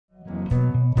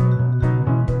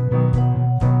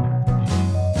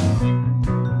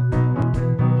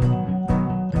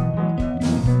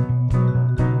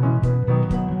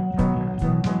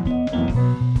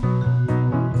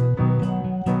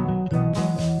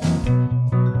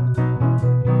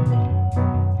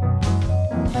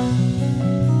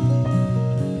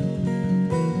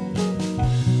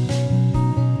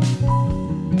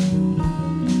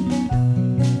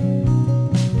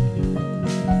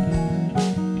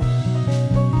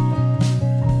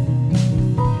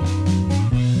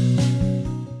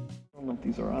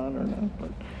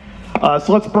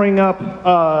So let's bring up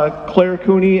Clare,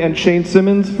 Cooney, and Shane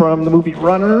Simmons from the movie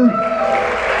Runner,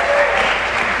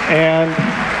 and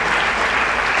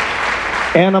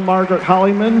Margaret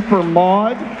Hollyman for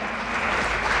Maude,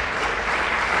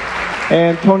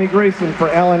 and Tony Grayson for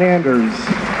Alan Anders.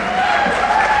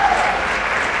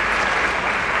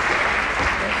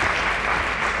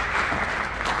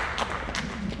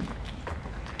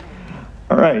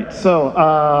 All right, so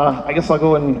I guess I'll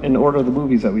go in order of the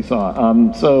movies that we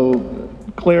saw. So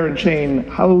Claire and Shane,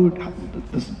 how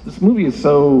this movie is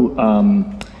so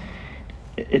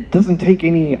it doesn't take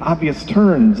any obvious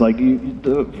turns. Like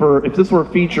if this were a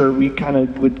feature, we kind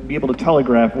of would be able to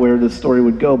telegraph where this story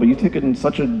would go. But you took it in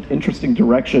such an interesting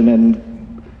direction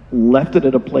and left it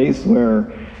at a place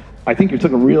where I think you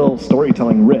took a real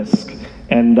storytelling risk.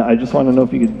 And I just want to know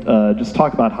if you could just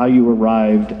talk about how you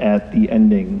arrived at the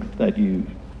ending that you...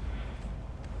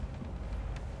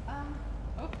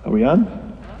 Are we on?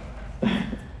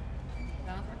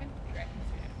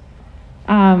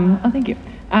 Oh, thank you.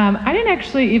 I didn't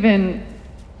actually even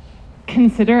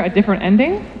consider a different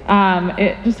ending.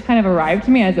 It just kind of arrived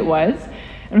to me as it was.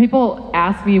 And when people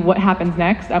ask me what happens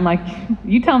next, I'm like,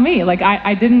 you tell me. Like,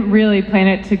 I didn't really plan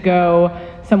it to go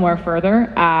somewhere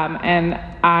further. And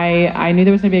I knew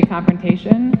there was going to be a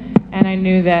confrontation, and I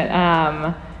knew that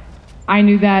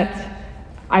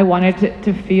I wanted it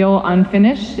to feel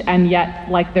unfinished, and yet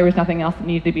like there was nothing else that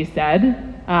needed to be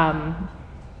said.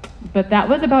 But that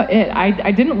was about it.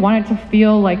 I didn't want it to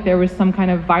feel like there was some kind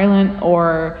of violent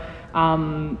or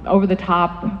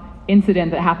over-the-top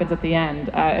incident that happens at the end.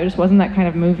 It just wasn't that kind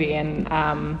of movie, and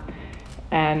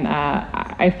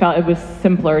I felt it was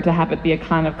simpler to have it be a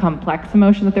kind of complex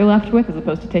emotion that they're left with, as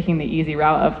opposed to taking the easy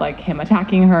route of like him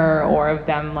attacking her, or of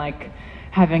them like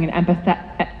having an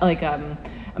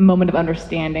a moment of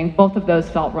understanding. Both of those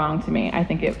felt wrong to me. I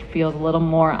think it feels a little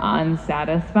more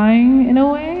unsatisfying in a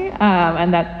way,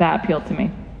 and that appealed to me.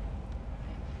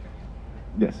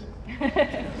 Yes.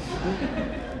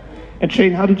 And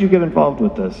Shane, how did you get involved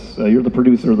with this? You're the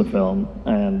producer of the film,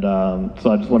 and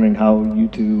so I'm just wondering how you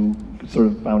two sort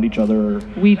of found each other.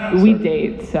 We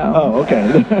date, so. Oh,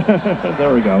 okay.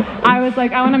 There we go. I was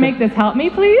like, I want to make this, help me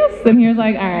please? And he was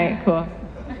like, all right, cool.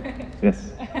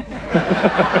 Yes.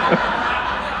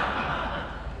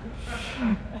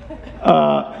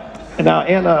 And now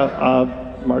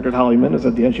Anna, Margaret Hollyman, is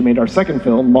at the end. She made our second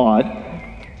film, Maude.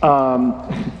 I'm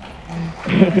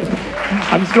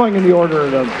just going in the order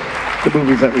of the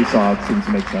movies that we saw. It seems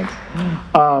to make sense.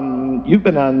 You've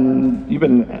been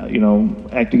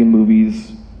acting in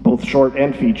movies, both short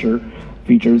and features,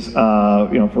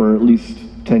 for at least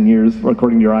 10 years,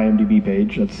 according to your IMDb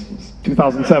page. That's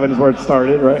 2007 is where it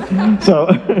started, right?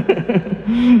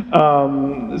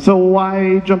 So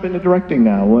why jump into directing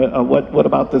now? What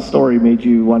about this story made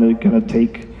you want to kind of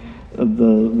take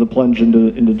the plunge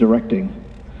into directing?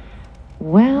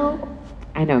 Well,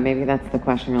 I know, maybe that's the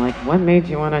question. You're like, what made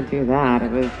you want to do that?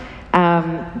 It was,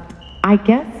 I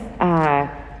guess, I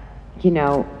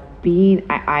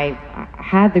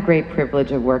had the great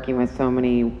privilege of working with so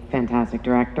many fantastic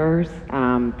directors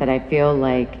that I feel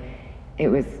like it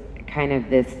was kind of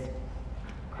this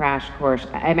crash course.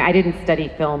 I mean, I didn't study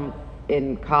film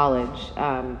in college,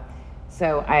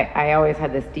 so I always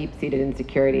had this deep-seated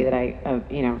insecurity that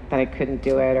I couldn't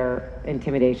do it, or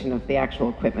intimidation of the actual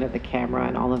equipment of the camera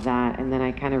and all of that. And then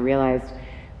I kind of realized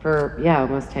for,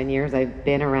 almost 10 years, I've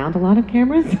been around a lot of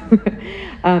cameras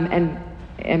and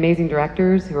amazing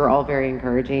directors who are all very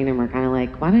encouraging, and we're kind of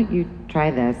like, why don't you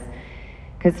try this?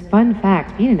 Because fun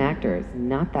fact, being an actor is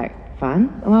not that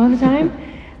fun a lot of the time.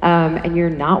 And you're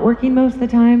not working most of the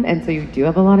time, and so you do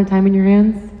have a lot of time in your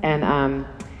hands. And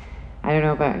I don't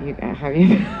know about you, how you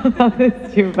feel about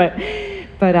this too, but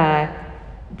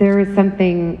there is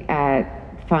something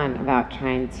fun about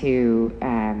trying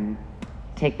to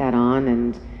take that on.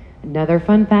 And another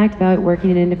fun fact about working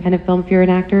in independent film, if you're an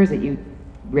actor, is that you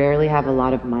rarely have a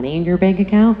lot of money in your bank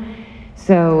account.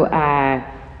 So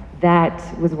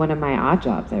that was one of my odd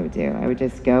jobs I would do. I would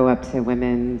just go up to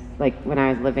women's, like when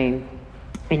I was living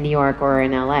in New York or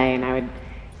in LA, and I would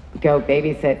go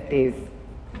babysit these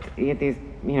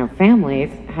families,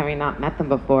 having not met them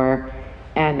before,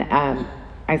 and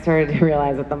I started to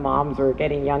realize that the moms were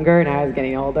getting younger and I was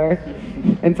getting older,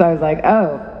 and so I was like,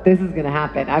 oh, this is gonna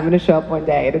happen. I'm gonna show up one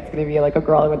day and it's gonna be like a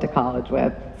girl I went to college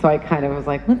with. So I kind of was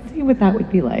like, let's see what that would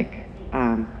be like.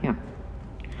 Yeah.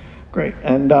 Great.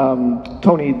 And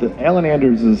Tony, Alan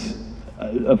Anders is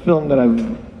a film that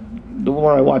the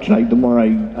more I watch it, the more I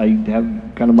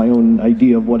have kind of my own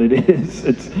idea of what it is.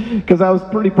 It's because I was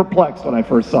pretty perplexed when I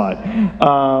first saw it.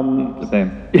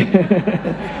 Same.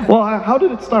 Well, how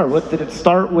did it start? Did it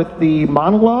start with the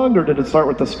monologue, or did it start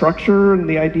with the structure and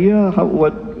the idea?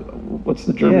 What's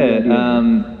the journey?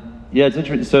 Yeah, it's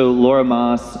interesting. So Laura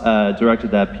Moss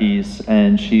directed that piece,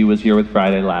 and she was here with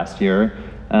Friday last year.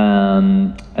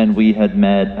 And we had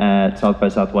met at South by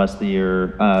Southwest the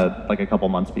year, like a couple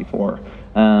months before.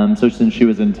 So since she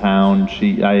was in town,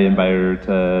 I invited her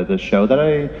to the show that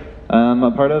I am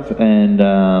a part of,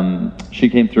 and she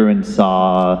came through and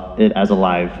saw it as a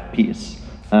live piece.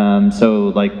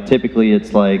 So like typically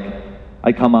it's like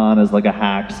I come on as like a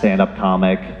hack stand-up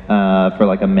comic for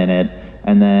like a minute,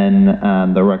 and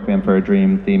then the Requiem for a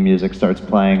Dream theme music starts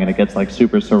playing, and it gets like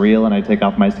super surreal, and I take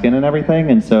off my skin and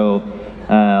everything, and so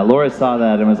Laura saw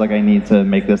that and was like, I need to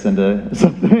make this into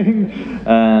something.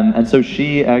 And so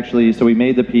so we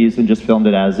made the piece and just filmed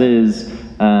it as is.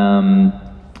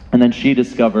 And then she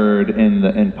discovered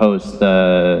in post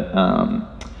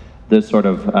this sort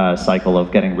of cycle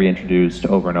of getting reintroduced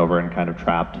over and over and kind of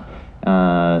trapped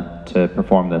to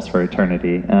perform this for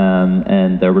eternity.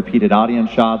 And the repeated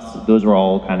audience shots, those were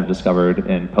all kind of discovered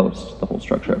in post, the whole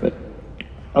structure of it.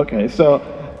 Okay, so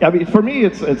I mean, for me,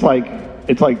 it's like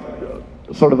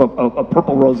sort of a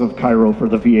Purple Rose of Cairo for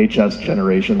the VHS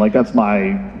generation. Like, that's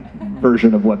my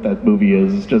version of what that movie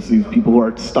is. It's just these people who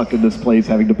are stuck in this place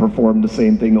having to perform the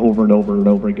same thing over and over and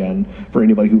over again for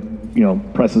anybody who, you know,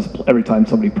 every time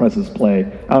somebody presses play.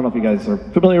 I don't know if you guys are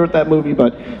familiar with that movie,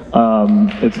 but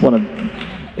it's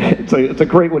a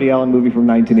great Woody Allen movie from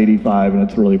 1985, and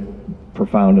it's really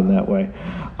profound in that way.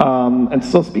 And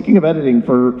so speaking of editing,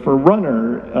 for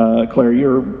Runner, Claire,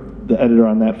 you're the editor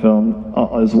on that film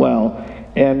as well.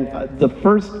 And the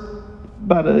first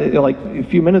about a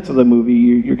few minutes of the movie,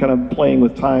 you're kind of playing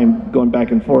with time, going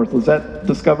back and forth. Was that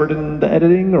discovered in the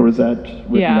editing, or was that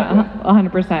written that way?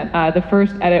 100%. The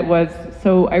first edit was,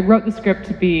 so I wrote the script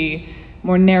to be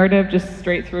more narrative, just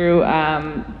straight through,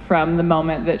 from the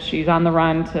moment that she's on the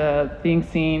run to being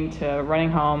seen, to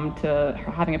running home, to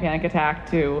her having a panic attack,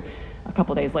 to a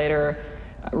couple days later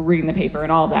reading the paper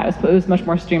and all of that. It was much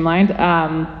more streamlined.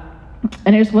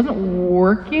 And it just wasn't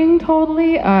working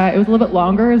totally. It was a little bit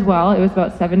longer as well. It was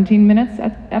about 17 minutes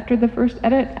after the first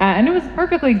edit. And it was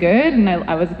perfectly good, and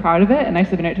I was proud of it, and I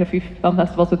submitted it to a few film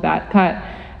festivals with that cut.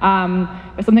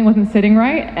 But something wasn't sitting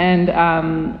right, and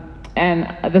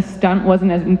the stunt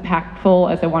wasn't as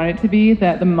impactful as I wanted it to be,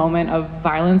 that the moment of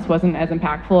violence wasn't as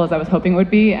impactful as I was hoping it would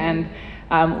be, and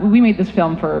we made this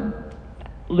film for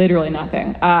literally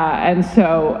nothing. And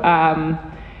so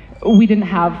we didn't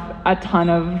have a ton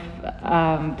of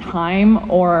time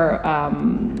or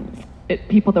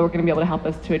people that were going to be able to help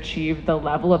us to achieve the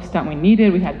level of stunt we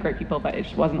needed. We had great people, but it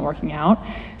just wasn't working out.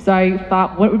 So I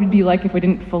thought, what would it be like if we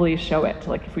didn't fully show it?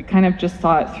 Like if we kind of just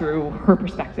saw it through her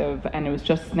perspective and it was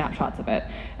just snapshots of it.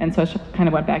 And so I kind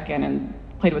of went back in and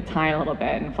played with time a little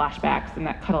bit and flashbacks, and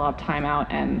that cut a lot of time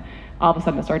out, and all of a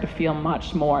sudden it started to feel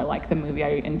much more like the movie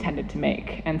I intended to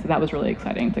make. And so that was really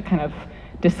exciting to kind of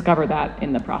discover that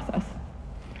in the process.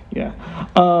 Yeah.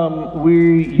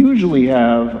 We usually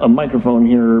have a microphone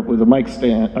here with a mic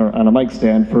stand, or on a mic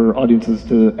stand, for audiences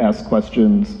to ask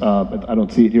questions. But I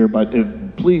don't see it here, but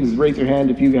please raise your hand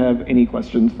if you have any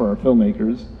questions for our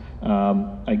filmmakers.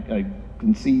 I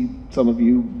can see some of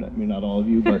you, I mean, not all of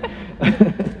you, but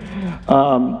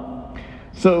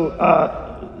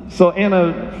so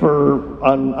Anna,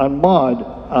 on Maude,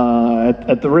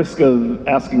 at the risk of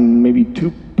asking maybe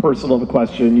too personal of a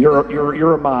question,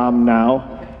 you're a mom now.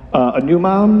 A new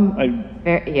mom?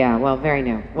 Very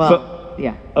new. Well,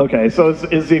 yeah. Okay, so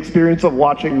is the experience of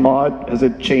watching Maude, has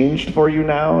it changed for you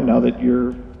now that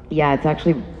you're... Yeah, it's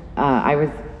actually, I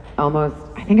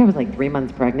think I was like 3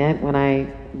 months pregnant when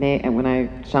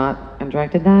I shot and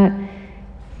directed that.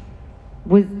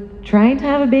 Was trying to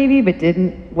have a baby, but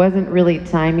wasn't really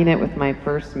timing it with my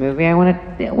first movie.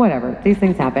 Whatever, these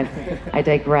things happen. I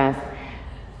digress.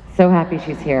 So happy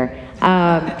she's here.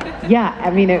 Yeah, I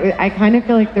mean, I kind of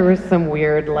feel like there was some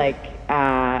weird,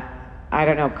 I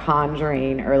don't know,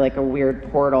 conjuring or like a weird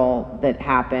portal that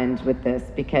happened with this,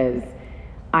 because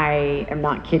I am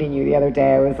not kidding you. The other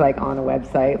day I was like on a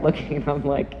website looking from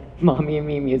like Mommy and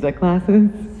Me music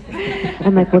classes.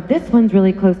 I'm like, well, this one's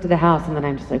really close to the house. And then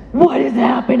I'm just like, what is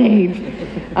happening?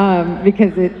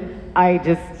 Because I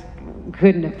just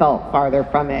couldn't have felt farther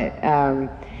from it.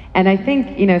 And I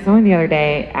think, someone the other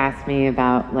day asked me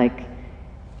about, like,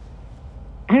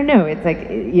 I don't know, it's like,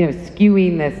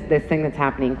 skewing this thing that's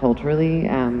happening culturally,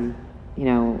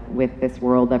 with this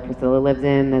world that Priscilla lives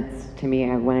in. That's, to me,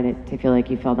 I wanted it to feel like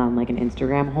you fell down like an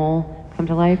Instagram hole come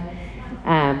to life.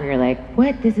 We were like,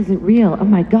 what? This isn't real. Oh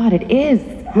my God, it is.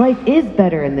 Life is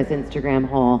better in this Instagram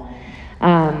hole.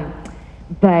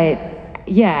 But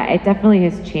yeah, it definitely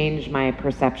has changed my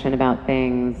perception about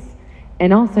things.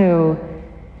 And also,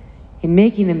 in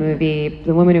making the movie,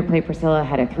 the woman who played Priscilla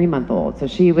had a 3-month-old. So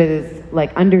she was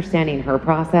like understanding her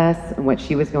process and what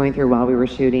she was going through while we were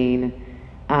shooting,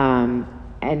 and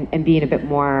being a bit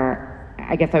more,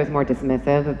 I guess I was more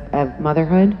dismissive of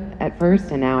motherhood at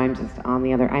first, and now I'm just on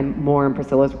the other, I'm more in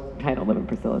Priscilla's, I don't live in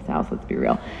Priscilla's house, let's be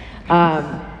real.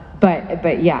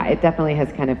 But yeah, it definitely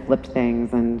has kind of flipped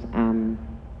things, and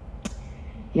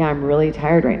yeah, I'm really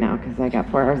tired right now because I got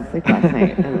 4 hours of sleep last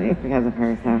night because of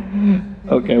her. So.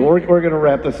 Okay, well, we're going to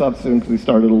wrap this up soon because we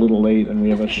started a little late and we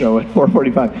have a show at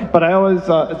 4:45. But I always,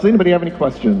 does anybody have any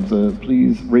questions?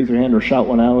 Please raise your hand or shout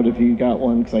one out if you got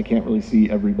one, because I can't really see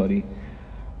everybody.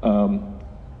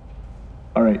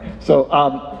 All right, so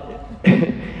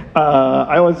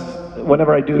I always,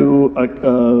 whenever I do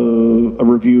a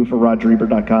review for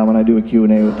RogerEbert.com and I do a Q&A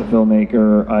with the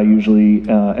filmmaker, I usually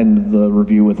end the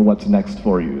review with what's next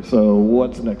for you. So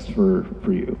what's next for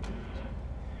you?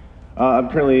 I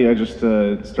just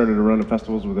started a run of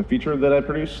festivals with a feature that I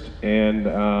produced, and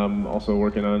also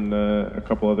working on a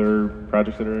couple other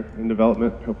projects that are in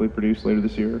development, hopefully produced later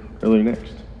this year, early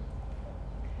next.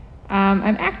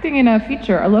 I'm acting in a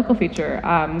feature, a local feature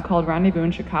called Rendezvous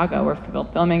in Chicago. We're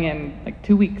filming in like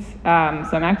 2 weeks. So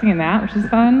I'm acting in that, which is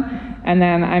fun. And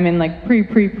then I'm in like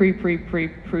pre-pro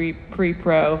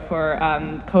for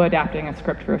co-adapting a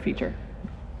script for a feature.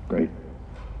 Great.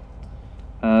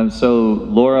 So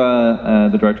Laura,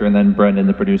 the director, and then Brendan,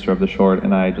 the producer of the short,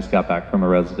 and I just got back from a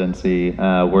residency.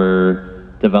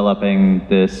 We're developing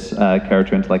this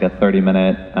character into like a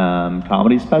 30-minute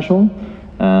comedy special.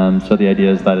 So the idea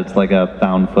is that it's like a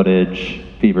found footage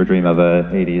fever dream of a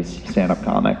 80s stand-up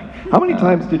comic. How many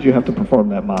times did you have to perform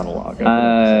that monologue?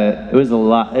 It was a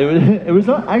lot.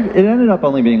 It ended up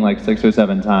only being like 6 or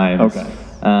 7 times. Okay.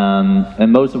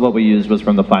 And most of what we used was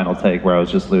from the final take, where I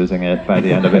was just losing it by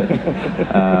the end of it.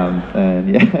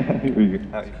 And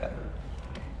yeah.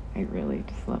 I really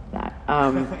just love that.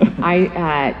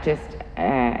 I just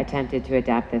attempted to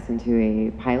adapt this into a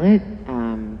pilot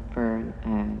for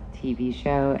a TV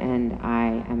show, and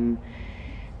I am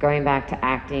going back to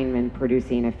acting and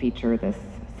producing a feature this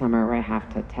summer where I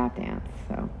have to tap dance.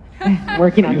 So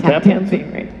working on tap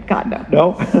dancing, right? God, no.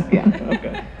 No? Yeah.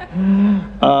 Okay.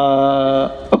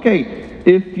 Okay.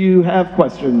 If you have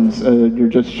questions, you're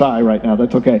just shy right now,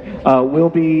 that's okay. We'll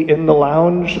be in the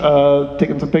lounge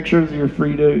taking some pictures. You're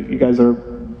free to, you guys are,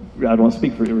 I don't want to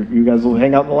speak for you. You guys will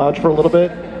hang out in the lounge for a little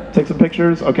bit, take some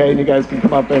pictures, okay? And you guys can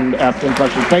come up and ask them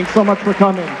questions. Thanks so much for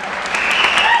coming.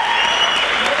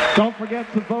 Don't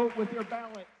forget to vote with your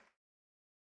ballot.